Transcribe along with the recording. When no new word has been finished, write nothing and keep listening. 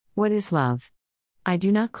What is love? I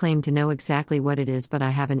do not claim to know exactly what it is, but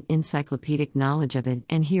I have an encyclopedic knowledge of it,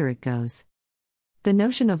 and here it goes. The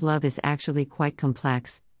notion of love is actually quite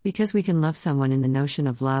complex, because we can love someone in the notion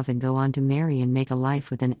of love and go on to marry and make a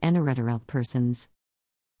life with an heterosexual persons.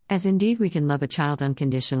 As indeed we can love a child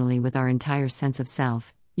unconditionally with our entire sense of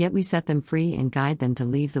self, yet we set them free and guide them to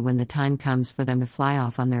leave when the time comes for them to fly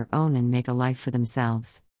off on their own and make a life for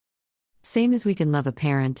themselves. Same as we can love a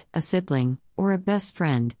parent, a sibling, or a best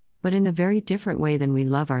friend, but in a very different way than we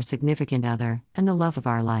love our significant other, and the love of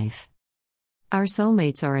our life. Our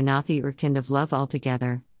soulmates are another or kind of love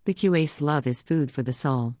altogether, because love is food for the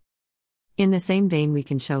soul. In the same vein we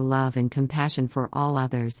can show love and compassion for all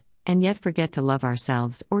others, and yet forget to love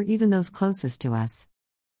ourselves or even those closest to us.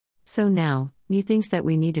 So now, methinks that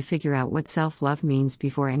we need to figure out what self-love means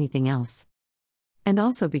before anything else. And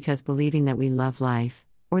also because believing that we love life,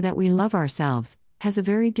 or that we love ourselves, has a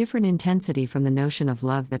very different intensity from the notion of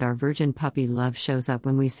love that our virgin puppy love shows up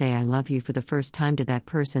when we say I love you for the first time to that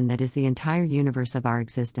person that is the entire universe of our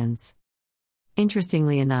existence.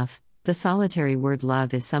 Interestingly enough, the solitary word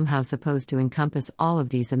love is somehow supposed to encompass all of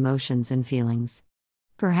these emotions and feelings.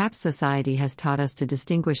 Perhaps society has taught us to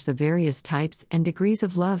distinguish the various types and degrees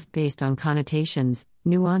of love based on connotations,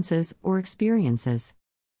 nuances, or experiences.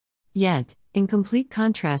 Yet, in complete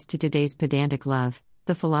contrast to today's pedantic love,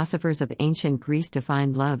 the philosophers of ancient Greece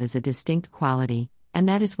defined love as a distinct quality, and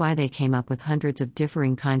that is why they came up with hundreds of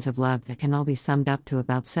differing kinds of love that can all be summed up to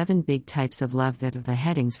about 7 big types of love that are the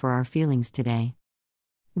headings for our feelings today.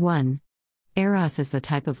 1. Eros is the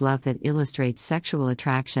type of love that illustrates sexual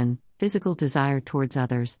attraction, physical desire towards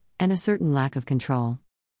others, and a certain lack of control.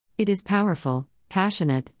 It is powerful,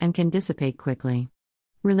 passionate, and can dissipate quickly.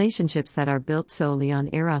 Relationships that are built solely on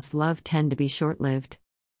Eros love tend to be short-lived.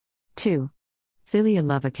 2. Philia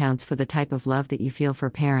love accounts for the type of love that you feel for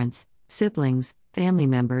parents, siblings, family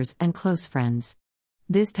members, and close friends.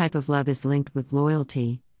 This type of love is linked with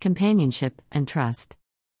loyalty, companionship, and trust.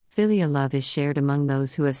 Philia love is shared among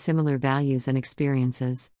those who have similar values and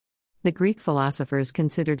experiences. The Greek philosophers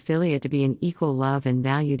considered philia to be an equal love and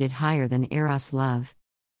valued it higher than Eros love.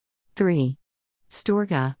 3.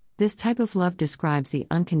 Storge, this type of love describes the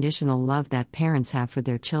unconditional love that parents have for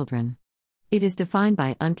their children. It is defined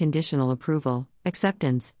by unconditional approval,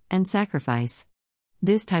 acceptance, and sacrifice.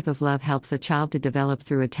 This type of love helps a child to develop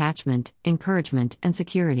through attachment, encouragement, and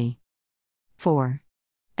security. 4.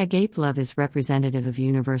 Agape love is representative of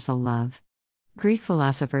universal love. Greek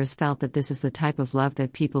philosophers felt that this is the type of love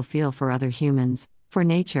that people feel for other humans, for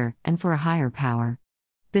nature, and for a higher power.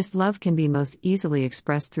 This love can be most easily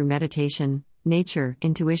expressed through meditation, nature,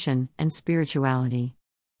 intuition, and spirituality.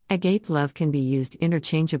 Agape love can be used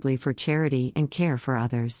interchangeably for charity and care for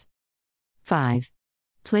others. 5.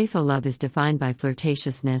 Playful love is defined by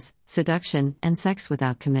flirtatiousness, seduction, and sex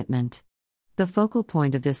without commitment. The focal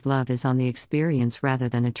point of this love is on the experience rather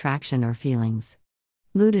than attraction or feelings.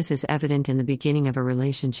 Ludus is evident in the beginning of a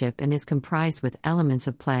relationship and is comprised with elements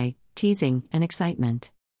of play, teasing, and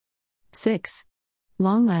excitement. 6.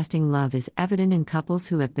 Long-lasting love is evident in couples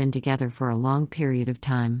who have been together for a long period of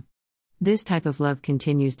time. This type of love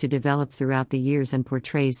continues to develop throughout the years and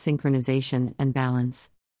portrays synchronization and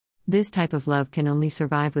balance. This type of love can only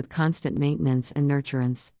survive with constant maintenance and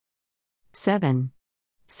nurturance. 7.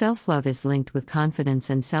 Self-love is linked with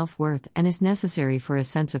confidence and self-worth and is necessary for a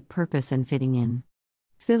sense of purpose and fitting in.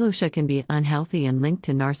 Philotia can be unhealthy and linked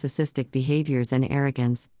to narcissistic behaviors and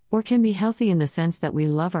arrogance, or can be healthy in the sense that we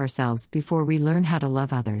love ourselves before we learn how to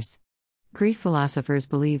love others. Greek philosophers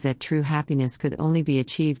believe that true happiness could only be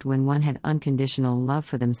achieved when one had unconditional love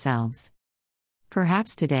for themselves.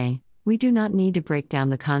 Perhaps today, we do not need to break down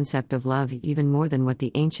the concept of love even more than what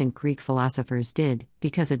the ancient Greek philosophers did,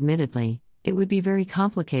 because admittedly, it would be very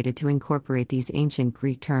complicated to incorporate these ancient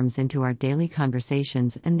Greek terms into our daily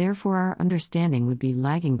conversations, and therefore our understanding would be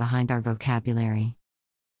lagging behind our vocabulary.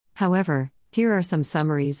 However, here are some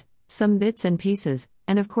summaries, some bits and pieces,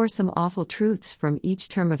 and of course some awful truths from each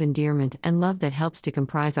term of endearment and love that helps to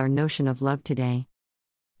comprise our notion of love today.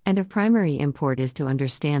 And of primary import is to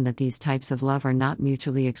understand that these types of love are not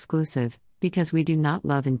mutually exclusive, because we do not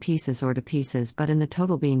love in pieces or to pieces but in the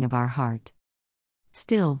total being of our heart.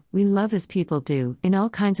 Still, we love as people do, in all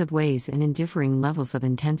kinds of ways and in differing levels of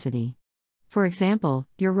intensity. For example,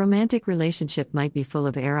 your romantic relationship might be full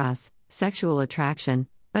of eros, sexual attraction,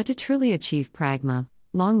 but to truly achieve pragma,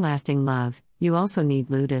 long-lasting love, you also need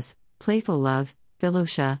ludus, playful love,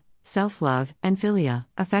 philotia, self-love, and philia,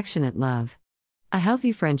 affectionate love. A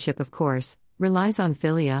healthy friendship, of course, relies on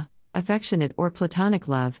philia, affectionate or platonic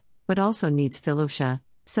love, but also needs philotia,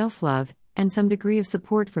 self-love, and some degree of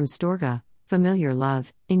support from storge, familiar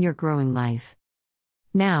love, in your growing life.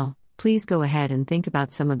 Now, please go ahead and think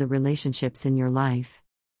about some of the relationships in your life.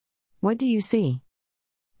 What do you see?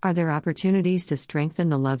 Are there opportunities to strengthen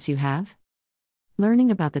the loves you have?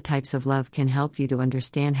 Learning about the types of love can help you to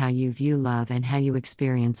understand how you view love and how you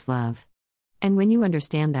experience love. And when you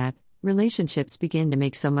understand that, relationships begin to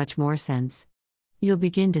make so much more sense. You'll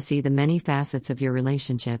begin to see the many facets of your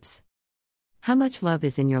relationships. How much love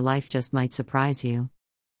is in your life just might surprise you.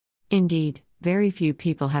 Indeed, very few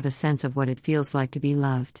people have a sense of what it feels like to be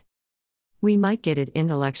loved. We might get it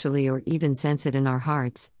intellectually or even sense it in our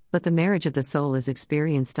hearts, but the marriage of the soul is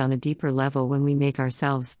experienced on a deeper level when we make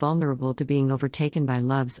ourselves vulnerable to being overtaken by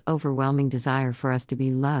love's overwhelming desire for us to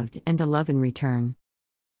be loved and to love in return.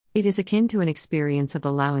 It is akin to an experience of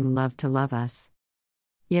allowing love to love us.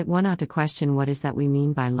 Yet one ought to question, what is that we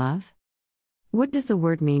mean by love? What does the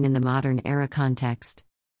word mean in the modern era context?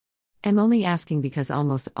 I'm only asking because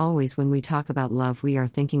almost always when we talk about love, we are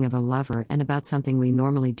thinking of a lover and about something we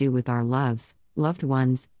normally do with our loves, loved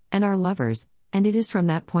ones, and our lovers, and it is from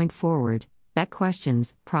that point forward that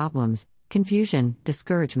questions, problems, confusion,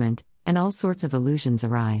 discouragement, and all sorts of illusions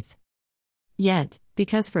arise. Yet,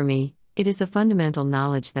 because for me, it is the fundamental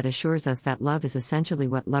knowledge that assures us that love is essentially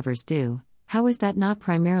what lovers do, how is that not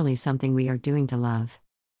primarily something we are doing to love?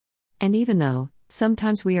 And even though,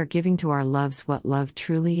 sometimes we are giving to our loves what love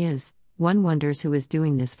truly is, one wonders who is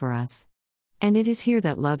doing this for us. And it is here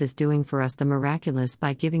that love is doing for us the miraculous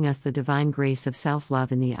by giving us the divine grace of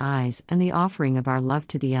self-love in the eyes and the offering of our love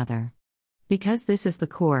to the other. Because this is the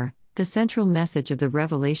core, the central message of the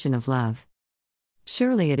revelation of love.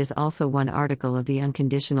 Surely it is also one article of the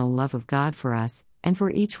unconditional love of God for us, and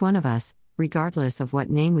for each one of us, regardless of what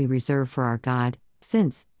name we reserve for our God,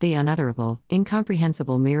 since the unutterable,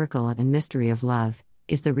 incomprehensible miracle and mystery of love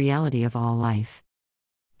is the reality of all life.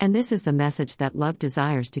 And this is the message that love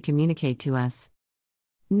desires to communicate to us.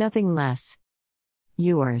 Nothing less.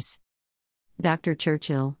 Yours, Dr.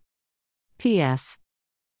 Churchill. P.S.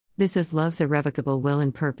 This is love's irrevocable will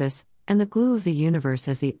and purpose, and the glue of the universe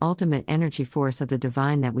as the ultimate energy force of the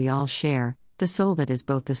divine that we all share, the soul that is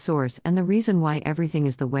both the source and the reason why everything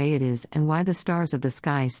is the way it is and why the stars of the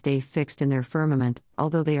sky stay fixed in their firmament,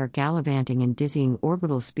 although they are gallivanting in dizzying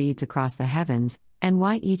orbital speeds across the heavens, and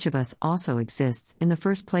why each of us also exists in the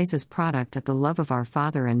first place as product of the love of our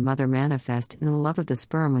father and mother manifest in the love of the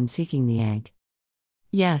sperm when seeking the egg.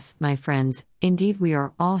 Yes, my friends, indeed we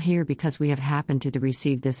are all here because we have happened to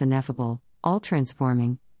receive this ineffable,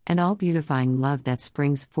 all-transforming, and all-beautifying love that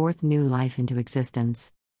springs forth new life into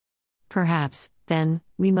existence. Perhaps, then,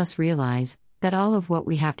 we must realize that all of what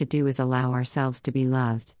we have to do is allow ourselves to be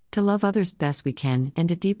loved, to love others best we can, and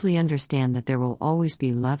to deeply understand that there will always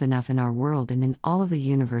be love enough in our world and in all of the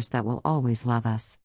universe that will always love us.